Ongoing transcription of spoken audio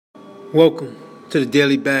Welcome to the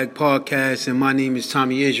Daily Bag Podcast, and my name is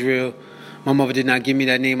Thomie Isreal. My mother did not give me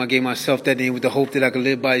that name. I gave myself that name with the hope that I could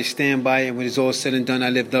live by it, stand by it, and when it's all said and done, I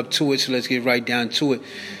lived up to it, so let's get right down to it.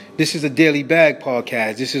 This is a Daily Bag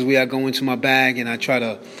Podcast. This is where I go into my bag and I try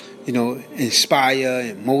to, inspire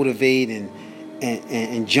and motivate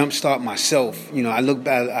and jumpstart myself. I look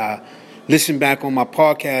back, I listen back on my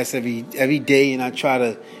podcast every day, and I try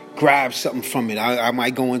to grab something from it. I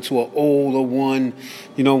might go into an older one,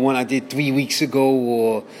 one I did 3 weeks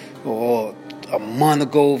ago or a month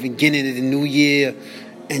ago, beginning of the new year,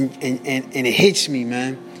 and it hits me,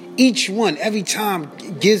 man. Each one, every time,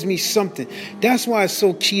 gives me something. That's why it's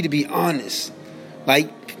so key to be honest.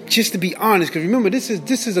 Just to be honest, because remember, this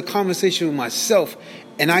is a conversation with myself,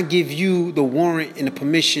 and I give you the warrant and the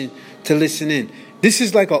permission to listen in. This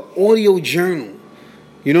is like an audio journal.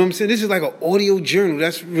 You know what I'm saying? This is like an audio journal.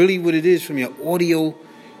 That's really what it is for me, an audio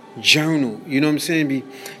journal. You know what I'm saying?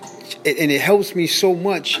 And it helps me so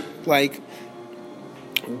much,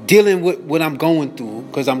 dealing with what I'm going through,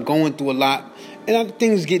 because I'm going through a lot. And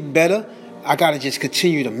things get better. I got to just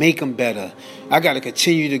continue to make them better. I got to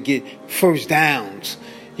continue to get first downs.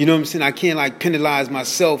 You know what I'm saying? I can't penalize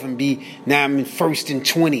myself and now I'm in first and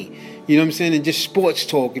 20. You know what I'm saying? And just sports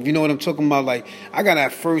talk, if you know what I'm talking about. I got to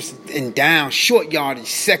have first and down, short yardage,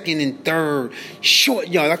 second and third, short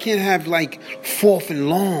yard. I can't have fourth and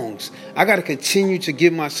longs. I got to continue to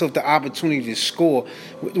give myself the opportunity to score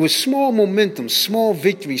with small momentum, small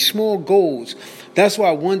victories, small goals. That's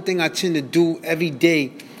why one thing I tend to do every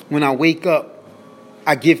day when I wake up,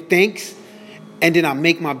 I give thanks, and then I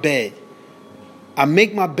make my bed. I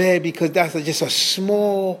make my bed because that's just a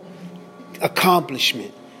small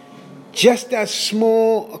accomplishment. Just that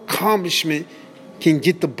small accomplishment can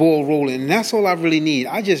get the ball rolling. And that's all I really need.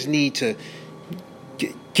 I just need to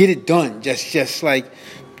get it done.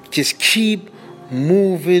 Just keep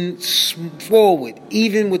moving forward.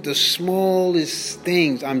 Even with the smallest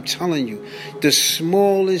things, I'm telling you. The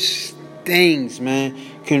smallest things, man,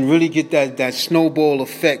 can really get that snowball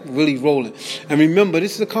effect really rolling. And remember,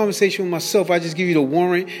 this is a conversation with myself. I just give you the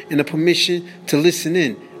warrant and the permission to listen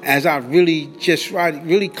in. As I really just try to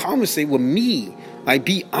really conversate with me,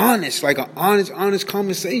 be honest, an honest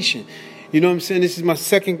conversation. You know what I'm saying? This is my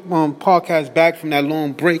second podcast back from that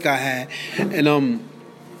long break I had, and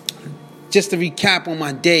just to recap on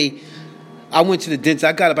my day, I went to the dentist.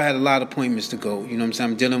 I had a lot of appointments to go. You know what I'm saying?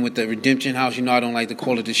 I'm dealing with the Redemption House. I don't like to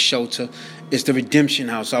call it a shelter. It's the Redemption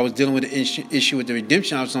House. So I was dealing with the issue with the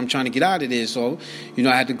Redemption House, so I'm trying to get out of there. So, I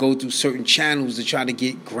had to go through certain channels to try to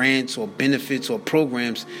get grants or benefits or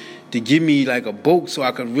programs to give me a boat so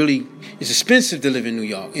I could really... It's expensive to live in New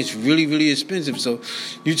York. It's really, really expensive. So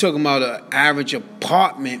you're talking about an average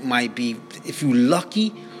apartment might be, if you're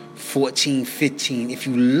lucky, 14, 15. If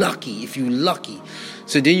you lucky.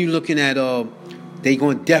 So then you're looking at, they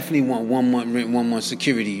going to definitely want 1 month rent, 1 month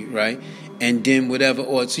security, right? And then whatever.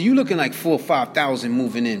 So you're looking like 4,000 or 5,000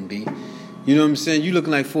 moving in, B. You know what I'm saying? You're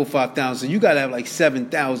looking like 4,000 or 5,000. You got to have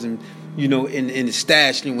 7,000, in the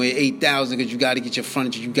stash anyway, 8,000, because you got to get your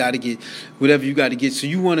furniture. You got to get whatever you got to get. So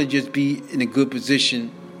you want to just be in a good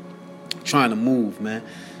position trying to move, man.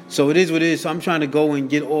 So it is what it is. So I'm trying to go and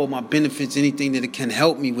get all my benefits, anything that can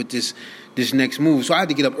help me with this next move. So I had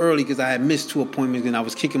to get up early because I had missed 2 appointments, and I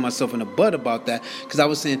was kicking myself in the butt about that, because I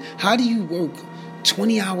was saying, how do you work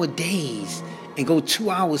 20-hour days and go 2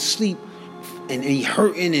 hours sleep and be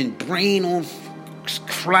hurting and brain on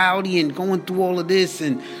cloudy and going through all of this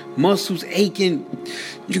and muscles aching?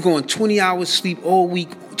 You're going 20 hours sleep all week,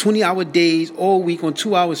 20-hour days all week on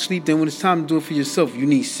 2 hours sleep. Then when it's time to do it for yourself, you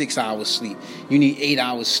need 6 hours sleep. You need 8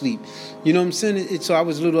 hours sleep. You know what I'm saying? So I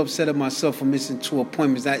was a little upset at myself for missing 2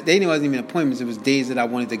 appointments. They knew it wasn't even appointments. It was days that I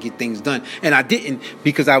wanted to get things done. And I didn't,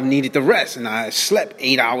 because I needed the rest. And I slept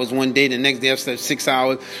 8 hours one day. The next day I slept 6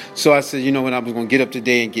 hours. So I said, you know what? I was going to get up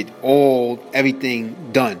today and get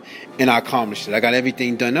everything done. And I accomplished it. I got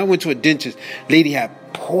everything done. I went to a dentist. Lady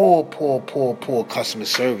had poor customer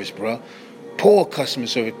service, bro. Poor customer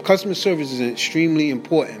service. Customer service is extremely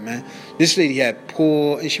important, man. This lady had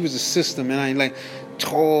and she was a sister, man.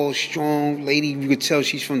 Tall, strong lady. You could tell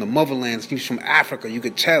she's from the motherland. She was from Africa. You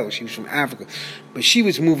could tell she was from Africa. But she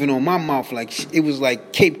was moving on my mouth it was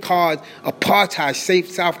like Cape Cod, apartheid, safe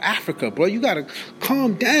South Africa, bro. You got to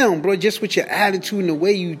calm down, bro, just with your attitude and the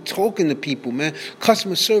way you talking to people, man.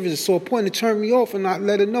 Customer service is so important. To turn me off and not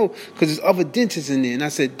let her know, because there's other dentists in there. And I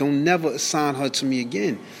said, don't never assign her to me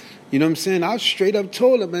again. You know what I'm saying? I straight up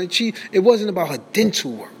told her, man, it wasn't about her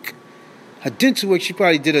dental work. Her dental work, she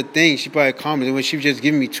probably did her thing. She probably commented when she was just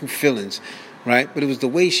giving me 2 fillings. right? But it was the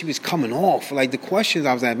way she was coming off. Like the questions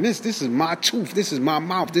I was like, Miss, this is my tooth. This is my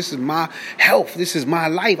mouth. This is my health. This is my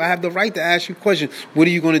life. I have the right to ask you questions. What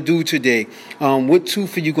are you going to do today? What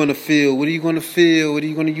tooth are you going to feel? What are you going to feel? What are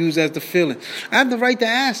you going to use as the feeling? I have the right to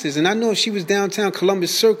ask this. And I know if she was downtown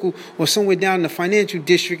Columbus Circle or somewhere down in the financial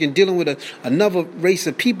district and dealing with another race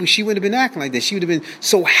of people, she wouldn't have been acting like that. She would have been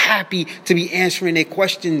so happy to be answering their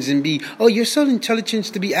questions and be, oh, you're so intelligent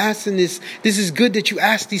to be asking this. This is good that you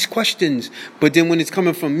ask these questions. But then when it's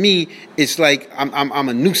coming from me, it's like I'm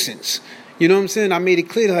a nuisance. You know what I'm saying? I made it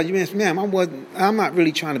clear to her, ma'am, I'm not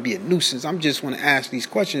really trying to be a nuisance. I'm just want to ask these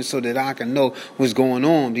questions so that I can know what's going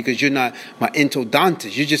on, because you're not my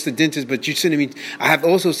endodontist. You're just a dentist, but you're sending me. I have to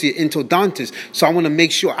also see an endodontist. So I want to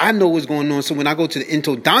make sure I know what's going on. So when I go to the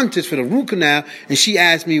endodontist for the root canal and she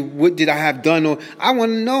asks me, what did I have done? Or I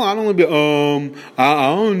want to know. I don't want to be,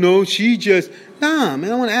 I don't know. She just... Nah,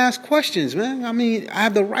 man, I want to ask questions, man. I mean, I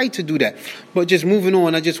have the right to do that. But just moving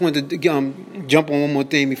on, I just wanted to jump on one more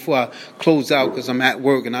thing before I close out, because I'm at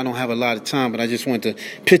work and I don't have a lot of time. But I just want to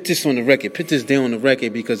put this on the record, put this down on the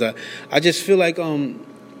record, because I just feel like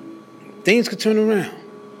things could turn around.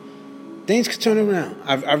 Things could turn around.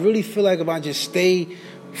 I really feel like if I just stay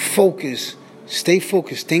focused,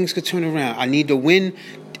 things could turn around. I need to win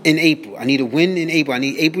in April. I need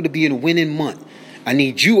April to be in a winning month. I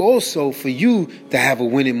need you also for you to have a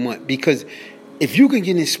winning month, because if you can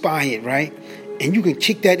get inspired, right, and you can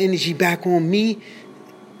kick that energy back on me,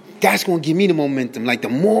 that's going to give me the momentum. Like the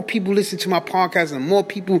more people listen to my podcast and the more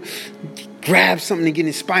people grab something and get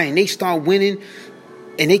inspired and they start winning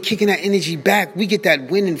and they kicking that energy back, we get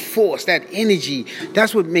that winning force, that energy.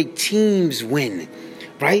 That's what make teams win,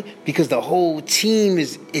 right? Because the whole team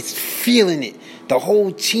is feeling it. The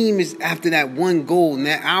whole team is after that one goal, and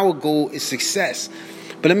that our goal is success.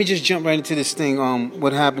 But let me just jump right into this thing.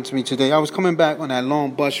 What happened to me today? I was coming back on that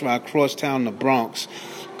long bus ride across town in the Bronx,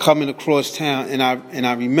 coming across town, and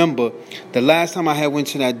I remember the last time I had went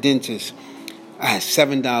to that dentist, I had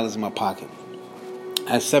 $7 in my pocket.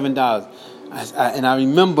 I had $7. And I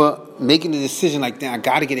remember making the decision like, damn, I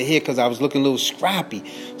got to get it here, because I was looking a little scrappy.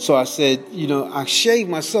 So I said, I shaved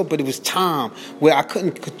myself, but it was time where I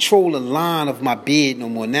couldn't control the line of my beard no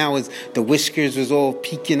more. Now the whiskers was all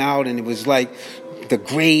peeking out, and it was like the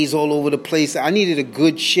grays all over the place. I needed a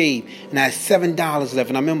good shave, and I had $7 left.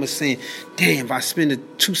 And I remember saying, damn, if I spend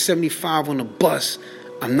 $2.75 on the bus,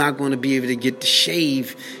 I'm not going to be able to get the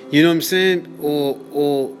shave. You know what I'm saying?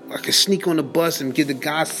 Or I could sneak on the bus and give the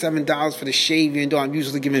guy $7 for the shave, even though I'm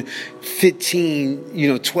usually giving $15,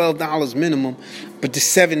 $12 minimum. But the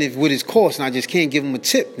 $7 is what it's cost, and I just can't give him a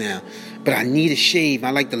tip now. But I need a shave.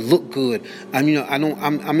 I like to look good. I'm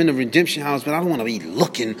in a redemption house, but I don't want to be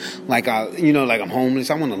looking like like I'm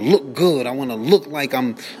homeless. I want to look good. I want to look like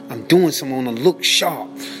I'm doing something. I want to look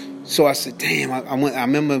sharp. So I said, damn, I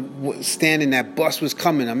remember standing, that bus was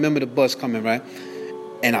coming. I remember the bus coming, right?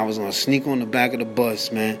 And I was going to sneak on the back of the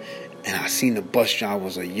bus, man. And I seen the bus driver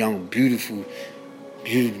was a young, beautiful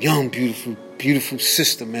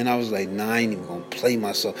sister, man. I was like, nah, I ain't even going to play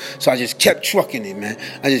myself. So I just kept trucking it, man.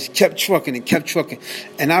 I just kept trucking.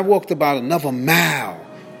 And I walked about another mile,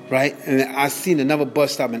 right? And I seen another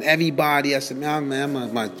bus stop, and everybody, I said, man, I'm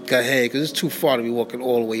going to go ahead, because it's too far to be walking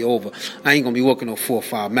all the way over. I ain't going to be walking no 4 or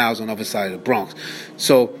 5 miles on the other side of the Bronx.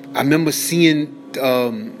 So I remember seeing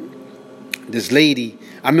this lady.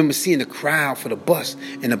 I remember seeing the crowd for the bus,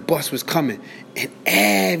 and the bus was coming, and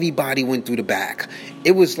everybody went through the back.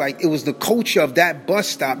 It was the culture of that bus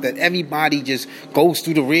stop that everybody just goes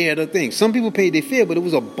through the rear of the thing. Some people paid their fare, but it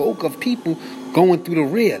was a bulk of people going through the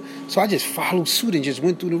rear. So I just followed suit and just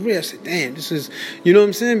went through the rear. I said, damn, this is, you know what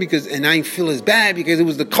I'm saying? And I didn't feel as bad, because it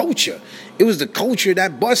was the culture. It was the culture of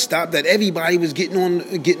that bus stop that everybody was getting on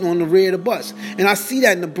the rear of the bus. And I see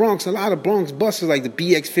that in the Bronx. A lot of Bronx buses, like the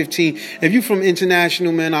BX-15. If you're from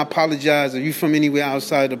International, man, I apologize. If you're from anywhere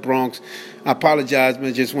outside the Bronx, I apologize,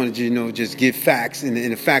 man. Just wanted you to just give facts. And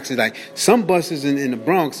the facts is like, some buses in the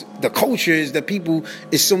Bronx, the culture is that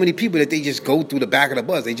it's so many people that they just go through the back of the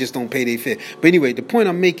bus. They just don't pay their fare. But anyway, the point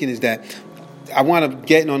I'm making is that I wound up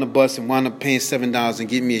getting on the bus and wound up paying $7 and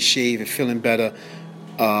getting me a shave and feeling better.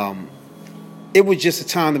 It was just a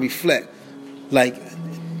time to reflect. Like,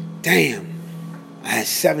 damn, I had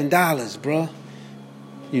 $7, bro.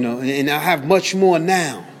 And I have much more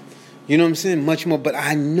now. You know what I'm saying? Much more. But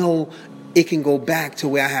I know it can go back to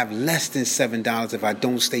where I have less than $7 if I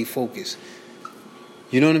don't stay focused.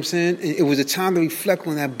 You know what I'm saying? It was a time to reflect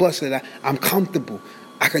on that bus that I'm comfortable.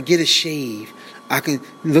 I could get a shave. I can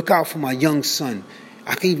look out for my young son.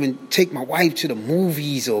 I can even take my wife to the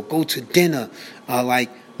movies or go to dinner.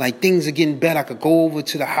 Like things are getting better. I could go over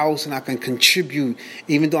to the house and I can contribute.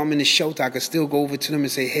 Even though I'm in the shelter, I can still go over to them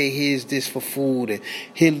and say, hey, here's this for food, and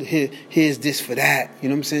here's this for that. You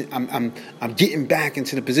know what I'm saying? I'm getting back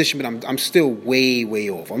into the position, but I'm still way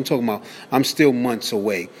off. I'm talking about I'm still months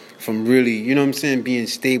away from really, you know what I'm saying, being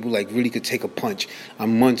stable, like really could take a punch.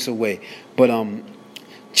 I'm months away. But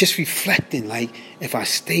just reflecting, like if I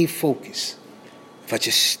stay focused, if I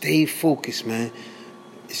just stay focused, man,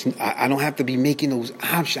 I don't have to be making those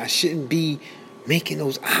options. I shouldn't be making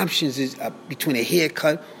those options between a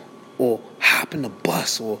haircut or hopping the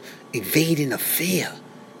bus or evading a fear.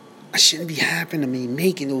 I shouldn't be happening to me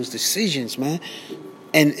making those decisions, man.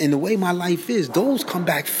 And the way my life is, those come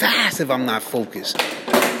back fast if I'm not focused.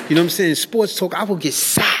 You know what I'm saying? In sports talk, I will get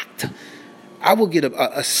sacked. I will get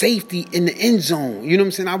a safety in the end zone. You know what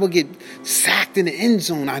I'm saying? I will get sacked in the end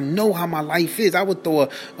zone. I know how my life is. I would throw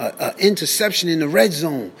a interception in the red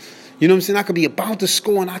zone. You know what I'm saying? I could be about to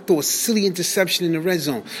score and I throw a silly interception in the red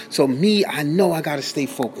zone. So I know I got to stay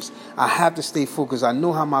focused. I have to stay focused. I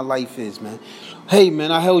know how my life is, man. Hey,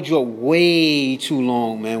 man, I held you up way too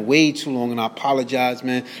long, man. Way too long, and I apologize,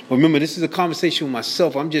 man. But remember, this is a conversation with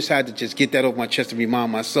myself. I'm just had to just get that off my chest to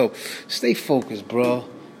remind myself. Stay focused, bro.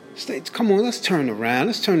 Come on, let's turn it around.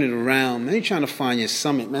 Let's turn it around, man. You're trying to find your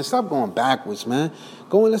summit, man. Stop going backwards, man.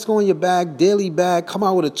 Let's go in your bag, daily bag. Come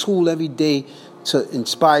out with a tool every day to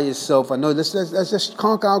inspire yourself. I know. Let's just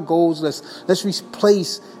conquer our goals. Let's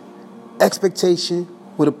replace expectation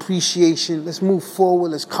with appreciation. Let's move forward.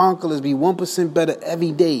 Let's conquer. Let's be 1% better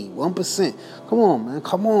every day. 1%. Come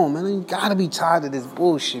on, man. You gotta be tired of this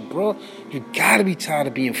bullshit, bro. You gotta be tired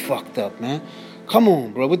of being fucked up, man. Come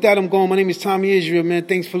on, bro. With that, I'm going. My name is Thomie Isreal, man.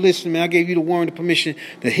 Thanks for listening, man. I gave you the warrant, the permission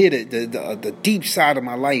to hear the deep side of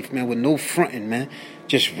my life, man, with no fronting, man.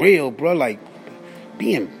 Just real, bro. Like,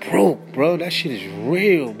 being broke, bro. That shit is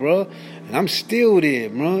real, bro. And I'm still there,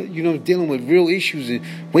 bro. You know, dealing with real issues and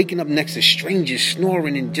waking up next to strangers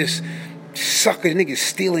snoring and just sucker niggas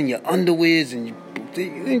stealing your underwears and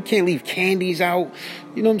you can't leave candies out.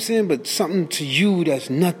 You know what I'm saying? But something to you that's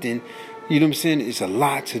nothing. You know what I'm saying? It's a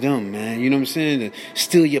lot to them, man. You know what I'm saying? To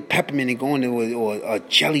steal your peppermint and go into or a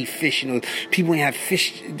jellyfish. You know, people ain't had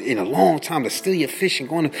fish in a long time. To steal your fish and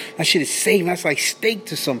go into that shit is saving. That's like steak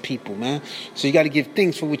to some people, man. So you got to give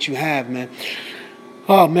thanks for what you have, man.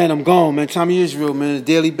 Oh, man, I'm gone, man. Thomie Isreal, man. The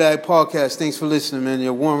Daily Bag Podcast. Thanks for listening, man.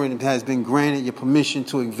 Your warrant has been granted. Your permission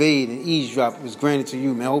to evade and eavesdrop was granted to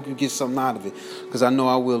you, man. I hope you get something out of it because I know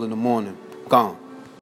I will in the morning. Gone.